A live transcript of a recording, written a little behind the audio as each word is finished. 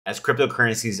as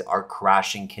cryptocurrencies are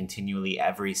crashing continually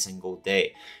every single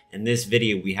day. In this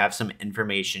video, we have some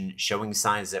information showing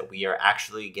signs that we are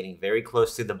actually getting very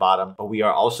close to the bottom, but we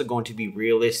are also going to be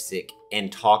realistic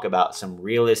and talk about some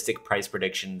realistic price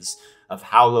predictions of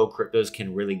how low cryptos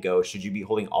can really go. Should you be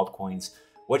holding altcoins?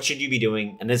 What should you be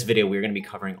doing? In this video, we're going to be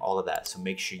covering all of that. So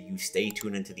make sure you stay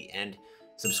tuned into the end.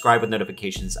 Subscribe with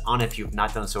notifications on if you've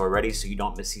not done so already so you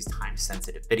don't miss these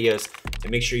time-sensitive videos. And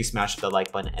make sure you smash the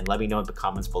like button and let me know in the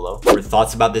comments below your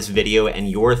thoughts about this video and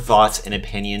your thoughts and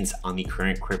opinions on the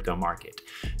current crypto market.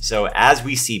 So as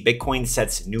we see, Bitcoin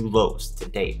sets new lows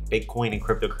today. Bitcoin and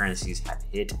cryptocurrencies have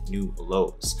hit new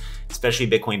lows, especially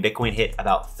Bitcoin. Bitcoin hit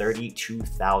about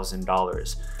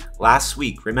 $32,000. Last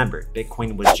week, remember,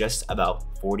 Bitcoin was just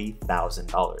about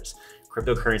 $40,000.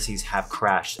 Cryptocurrencies have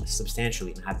crashed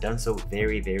substantially and have done so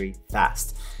very, very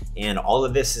fast. And all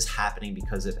of this is happening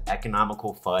because of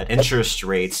economical FUD, interest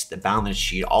rates, the balance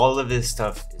sheet. All of this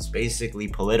stuff is basically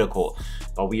political,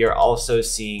 but we are also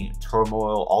seeing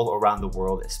turmoil all around the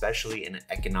world, especially in an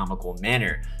economical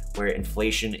manner, where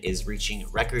inflation is reaching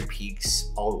record peaks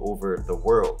all over the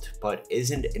world. But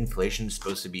isn't inflation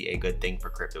supposed to be a good thing for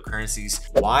cryptocurrencies?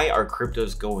 Why are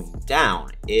cryptos going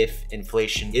down if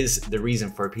inflation is the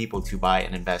reason for people to buy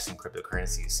and invest in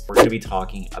cryptocurrencies? We're going to be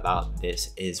talking about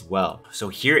this as well. So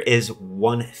here is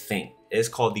one thing. It is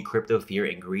called the Crypto Fear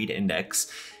and Greed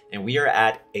Index, and we are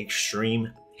at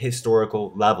extreme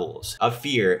historical levels of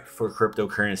fear for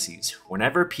cryptocurrencies.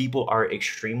 Whenever people are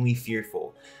extremely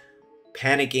fearful,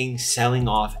 panicking, selling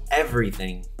off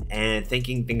everything, and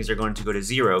thinking things are going to go to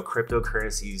zero,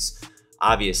 cryptocurrencies,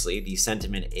 obviously, the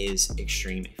sentiment is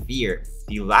extreme fear.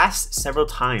 The last several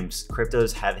times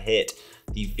cryptos have hit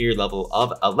the fear level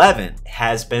of 11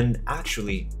 has been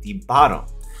actually the bottom.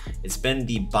 It's been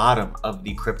the bottom of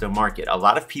the crypto market. A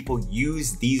lot of people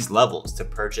use these levels to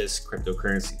purchase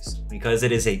cryptocurrencies because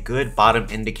it is a good bottom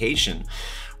indication.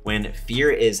 When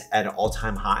fear is at an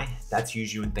all-time high, that's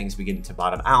usually when things begin to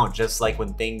bottom out. Just like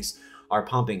when things are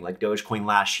pumping, like DOGECOIN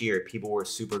last year, people were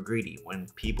super greedy. When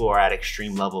people are at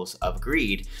extreme levels of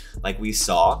greed, like we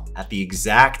saw at the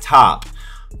exact top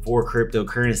for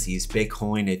cryptocurrencies,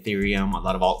 Bitcoin, Ethereum, a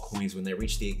lot of altcoins, when they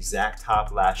reached the exact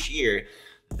top last year,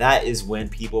 that is when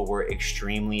people were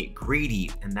extremely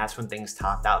greedy, and that's when things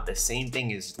topped out. The same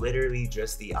thing is literally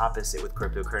just the opposite with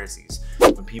cryptocurrencies.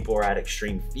 When people are at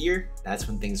extreme fear, that's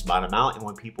when things bottom out, and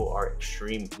when people are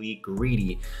extremely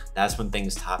greedy, that's when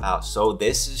things top out. So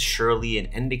this is surely an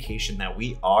indication that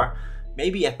we are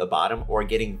maybe at the bottom or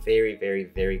getting very, very,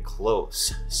 very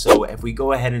close. So if we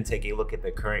go ahead and take a look at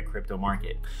the current crypto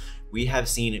market, we have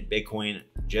seen Bitcoin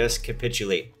just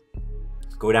capitulate,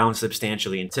 go down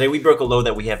substantially. And today we broke a low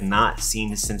that we have not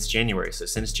seen since January. So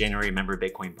since January, remember,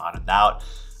 Bitcoin bottomed out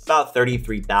about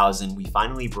 33,000. We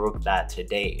finally broke that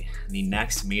today. The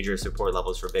next major support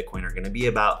levels for Bitcoin are going to be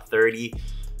about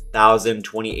 30,000,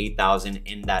 28,000,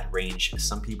 in that range.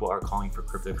 Some people are calling for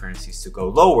cryptocurrencies to go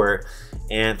lower,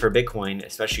 and for Bitcoin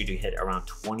especially to hit around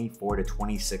 $24,000 to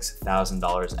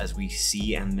 $26,000, as we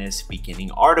see in this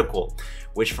beginning article,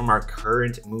 which from our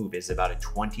current move is about a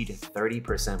 20 to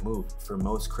 30% move for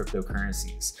most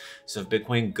cryptocurrencies. So if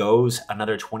Bitcoin goes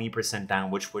another 20%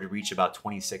 down, which would reach about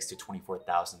 $26,000 to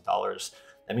 $24,000,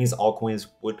 that means altcoins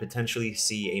would potentially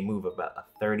see a move of about a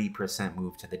 30%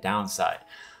 move to the downside.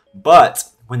 But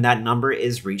when that number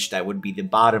is reached, that would be the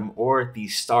bottom or the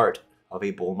start of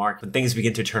a bull market, when things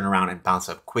begin to turn around and bounce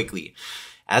up quickly.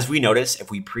 As we notice, if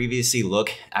we previously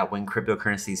look at when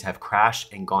cryptocurrencies have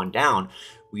crashed and gone down,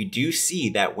 we do see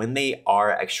that when they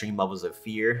are at extreme levels of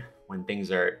fear, when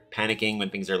things are panicking, when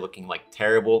things are looking like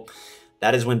terrible,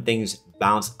 that is when things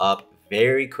bounce up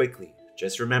very quickly.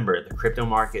 Just remember, the crypto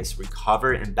markets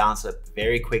recover and bounce up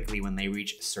very quickly when they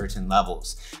reach certain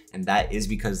levels. And that is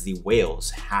because the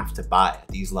whales have to buy at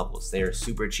these levels. They are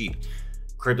super cheap.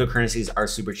 Cryptocurrencies are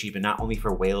super cheap, and not only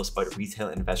for whales, but retail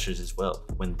investors as well.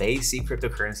 When they see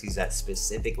cryptocurrencies at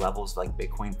specific levels like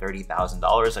Bitcoin,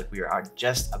 $30,000, like we are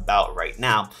just about right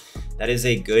now, that is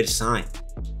a good sign.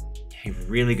 A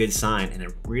really good sign and a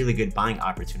really good buying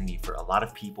opportunity for a lot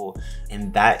of people,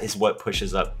 and that is what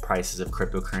pushes up prices of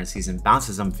cryptocurrencies and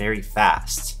bounces them very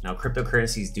fast. Now,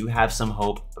 cryptocurrencies do have some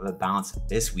hope of a bounce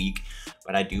this week,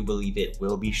 but I do believe it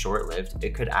will be short-lived.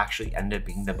 It could actually end up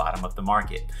being the bottom of the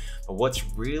market. But what's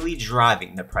really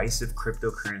driving the price of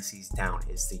cryptocurrencies down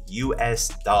is the US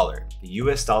dollar. The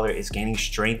US dollar is gaining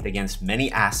strength against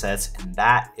many assets, and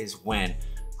that is when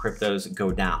cryptos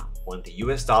go down. When the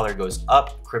US dollar goes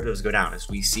up, cryptos go down. As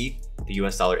we see, the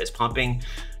US dollar is pumping.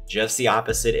 Just the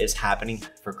opposite is happening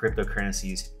for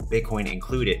cryptocurrencies, Bitcoin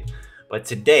included. But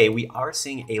today we are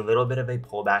seeing a little bit of a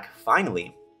pullback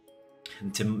finally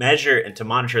And to measure and to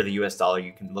monitor the US dollar,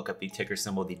 you can look up the ticker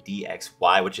symbol, the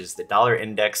DXY, which is the dollar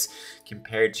index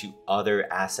compared to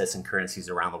other assets and currencies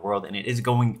around the world, and it is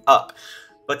going up.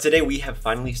 But today we have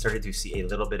finally started to see a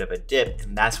little bit of a dip,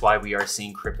 and that's why we are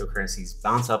seeing cryptocurrencies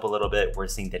bounce up a little bit. We're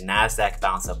seeing the NASDAQ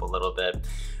bounce up a little bit.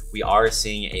 We are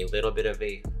seeing a little bit of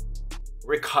a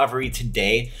recovery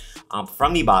today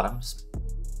from the bottoms.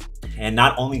 And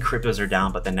not only cryptos are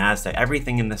down, but the NASDAQ,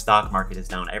 everything in the stock market is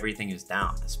down. Everything is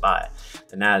down. The SPY,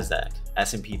 the NASDAQ,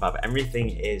 S&P 500, everything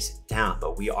is down,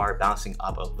 but we are bouncing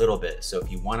up a little bit. So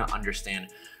if you want to understand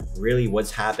really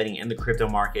what's happening in the crypto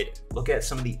market, look at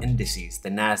some of the indices, the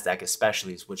NASDAQ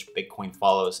especially, which Bitcoin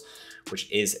follows,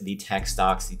 which is the tech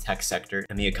stocks, the tech sector,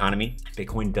 and the economy.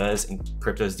 Bitcoin does and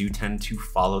cryptos do tend to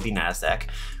follow the NASDAQ.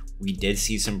 We did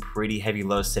see some pretty heavy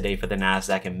lows today for the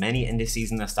NASDAQ and many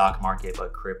indices in the stock market,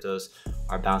 but cryptos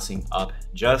are bouncing up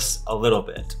just a little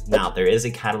bit. Now, there is a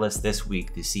catalyst this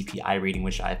week, the CPI reading,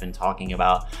 which I've been talking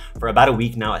about for about a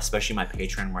week now, especially my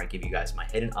Patreon, where I give you guys my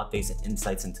hidden updates and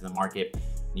insights into the market.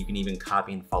 You can even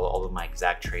copy and follow all of my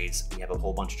exact trades. We have a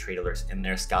whole bunch of trade alerts in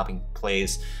there, scalping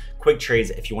plays, quick trades.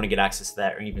 If you want to get access to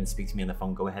that or even speak to me on the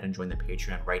phone, go ahead and join the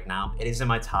Patreon right now. It is in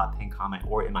my top pinned comment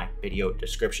or in my video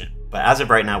description. But as of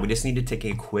right now, we just need to take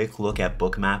a quick look at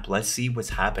Bookmap. Let's see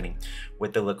what's happening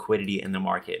with the liquidity in the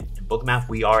market. In Bookmap,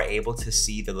 we are able to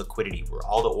see the liquidity, where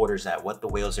all the orders at, what the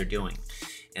whales are doing.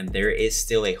 And there is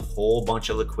still a whole bunch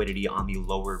of liquidity on the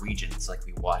lower regions, like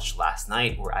we watched last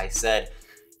night, where I said,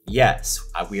 yes,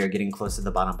 we are getting close to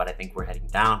the bottom, but I think we're heading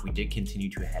down. We did continue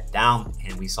to head down,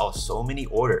 and we saw so many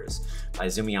orders. By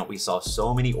zooming out, we saw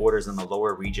so many orders in the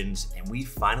lower regions, and we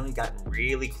finally got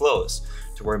really close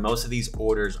to where most of these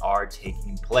orders are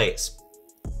taking place.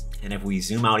 And if we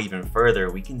zoom out even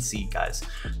further, we can see, guys,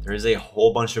 there is a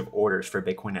whole bunch of orders for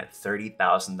Bitcoin at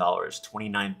 $30,000,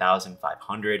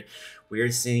 $29,500. We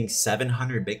are seeing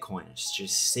 700 Bitcoins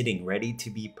just sitting ready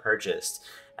to be purchased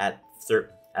at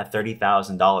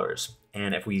 $30,000.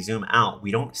 And if we zoom out, we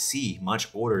don't see much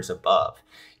orders above.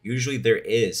 Usually there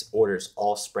is orders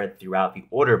all spread throughout the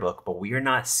order book, but we are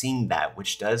not seeing that,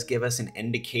 which does give us an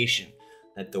indication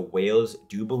that the whales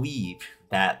do believe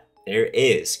that there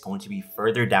is going to be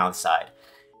further downside.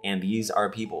 And these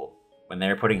are people, when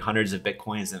they're putting hundreds of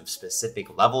Bitcoins in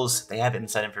specific levels, they have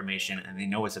inside information and they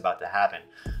know what's about to happen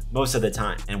most of the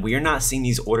time. And we are not seeing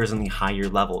these orders on the higher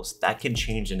levels. That can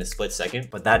change in a split second,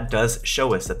 but that does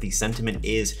show us that the sentiment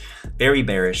is very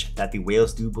bearish, that the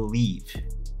whales do believe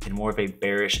in more of a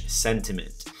bearish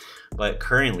sentiment. But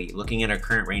currently, looking at our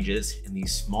current ranges in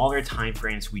these smaller time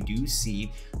frames, we do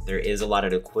see there is a lot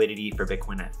of liquidity for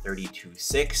Bitcoin at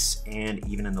 32.6 and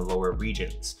even in the lower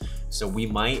regions. So we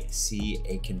might see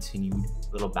a continued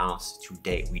little bounce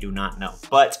today. We do not know.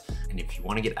 But, and if you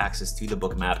want to get access to the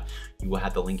Bookmap, you will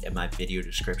have the link in my video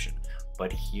description.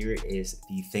 But here is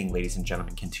the thing, ladies and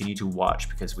gentlemen, continue to watch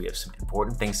because we have some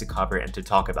important things to cover and to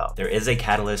talk about. There is a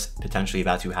catalyst potentially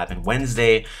about to happen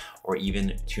Wednesday or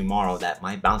even tomorrow that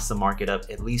might bounce the market up,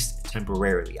 at least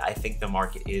temporarily. I think the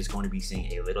market is going to be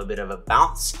seeing a little bit of a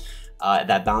bounce.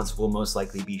 That bounce will most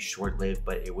likely be short-lived,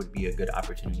 but it would be a good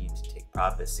opportunity to take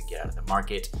profits to get out of the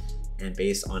market. And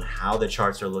based on how the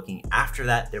charts are looking after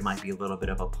that, there might be a little bit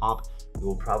of a pump. We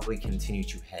will probably continue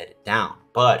to head down.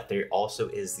 But there also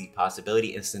is the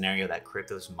possibility and scenario that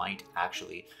cryptos might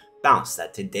actually bounce.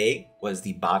 That today was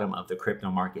the bottom of the crypto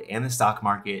market and the stock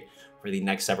market for the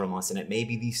next several months, and it may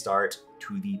be the start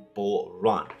to the bull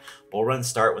run. Bull runs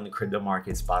start when the crypto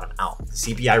markets bottom out. The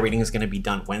CPI reading is going to be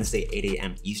done Wednesday, 8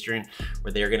 a.m. Eastern,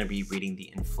 where they're going to be reading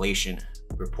the inflation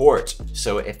report.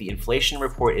 So if the inflation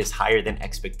report is higher than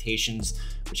expectations,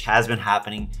 which has been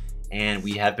happening, and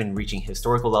we have been reaching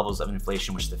historical levels of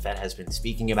inflation, which the Fed has been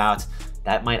speaking about,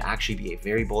 that might actually be a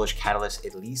very bullish catalyst,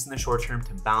 at least in the short term,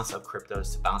 to bounce up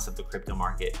cryptos, to bounce up the crypto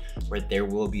market, where there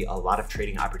will be a lot of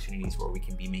trading opportunities where we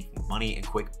can be making money and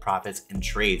quick profits and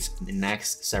trades in the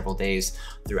next several days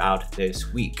throughout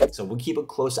this week. So we'll keep a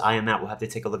close eye on that. We'll have to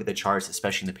take a look at the charts,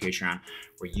 especially in the Patreon,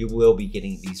 where you will be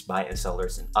getting these buy and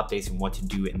sellers and updates and what to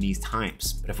do in these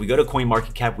times. But if we go to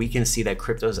CoinMarketCap, we can see that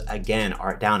cryptos again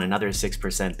are down another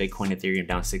 6%. Bitcoin, Ethereum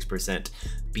down 6%.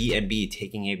 BNB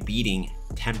taking a beating,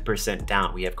 10%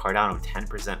 down. We have Cardano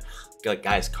 10%.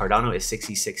 Guys, Cardano is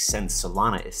 66 cents.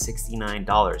 Solana is $69,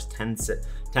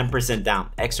 10% down.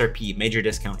 XRP, major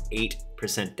discount,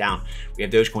 8% down. We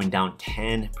have Dogecoin down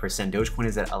 10%. Dogecoin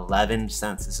is at 11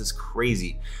 cents. This is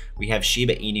crazy. We have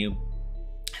Shiba Inu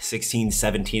 16,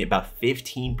 17, about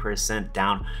 15%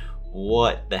 down.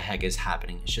 what the heck is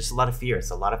happening. It's just a lot of fear.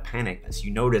 It's a lot of panic. As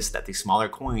you notice that the smaller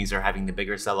coins are having the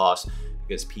bigger sell-offs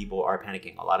because people are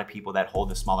panicking. A lot of people that hold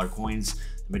the smaller coins,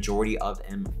 the majority of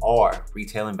them are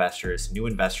retail investors, new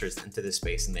investors into this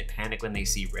space, and they panic when they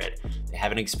see red. They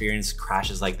haven't experienced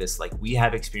crashes like this, like we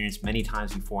have experienced many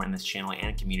times before in this channel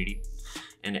and community.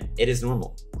 And it is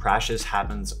normal. Crashes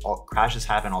happen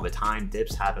all the time.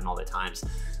 Dips happen all the times.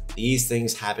 These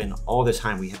things happen all the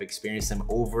time. We have experienced them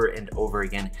over and over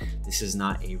again. This is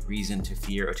not a reason to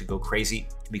fear or to go crazy,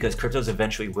 because cryptos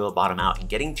eventually will bottom out. And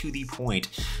getting to the point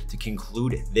to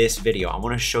conclude this video, I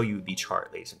want to show you the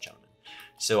chart, ladies and gentlemen.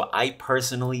 So I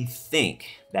personally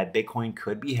think that Bitcoin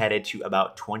could be headed to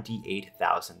about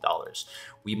 $28,000.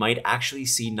 We might actually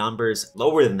see numbers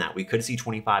lower than that. We could see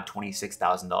 $25,000,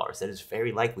 $26,000. That is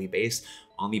very likely based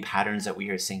on the patterns that we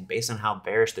are seeing, based on how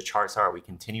bearish the charts are. We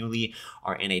continually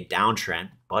are in a downtrend,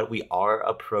 but we are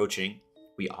approaching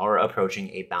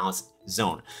a balance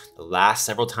zone. The last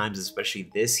several times, especially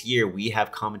this year, we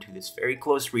have come into this very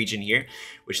close region here,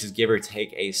 which is give or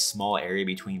take a small area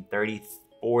between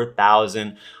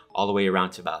 34,000 all the way around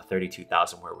to about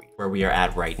 32,000 where we are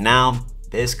at right now.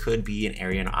 This could be an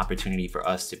area and opportunity for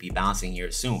us to be bouncing here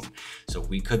soon. So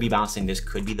we could be bouncing. This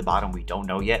could be the bottom. We don't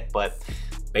know yet, but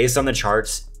based on the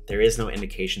charts, there is no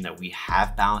indication that we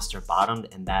have bounced or bottomed,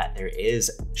 and that there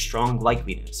is strong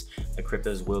likeliness that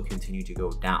cryptos will continue to go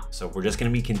down. So we're just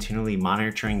going to be continually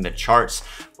monitoring the charts.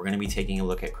 We're going to be taking a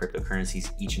look at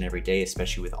cryptocurrencies each and every day,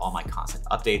 especially with all my constant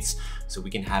updates, so we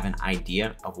can have an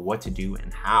idea of what to do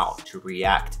and how to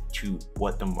react to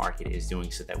what the market is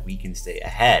doing, so that we can stay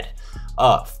ahead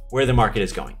of where the market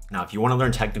is going. Now, if you want to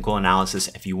learn technical analysis,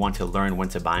 if you want to learn when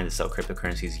to buy and sell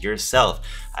cryptocurrencies yourself,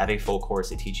 I have a full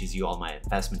course that teaches you all my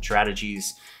investment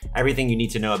strategies, everything you need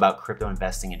to know about crypto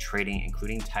investing and trading,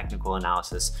 including technical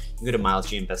analysis. You can go to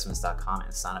MYLESGinvestments.com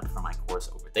and sign up for my course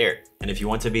over there. And if you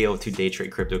want to be able to day trade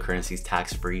cryptocurrencies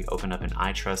tax-free, open up an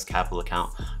iTrust Capital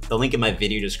account. The link in my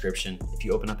video description. If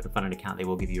you open up a funded account, they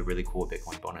will give you a really cool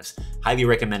Bitcoin bonus. Highly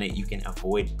recommend it. You can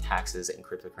avoid taxes in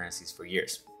cryptocurrencies for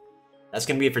years. That's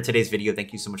going to be it for today's video.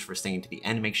 Thank you so much for staying to the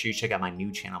end. Make sure you check out my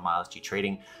new channel, MYLESG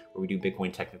Trading, where we do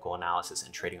Bitcoin technical analysis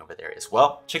and trading over there as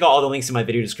well. Check out all the links in my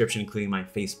video description, including my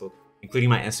Facebook, including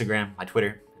my Instagram, my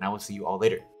Twitter, and I will see you all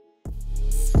later.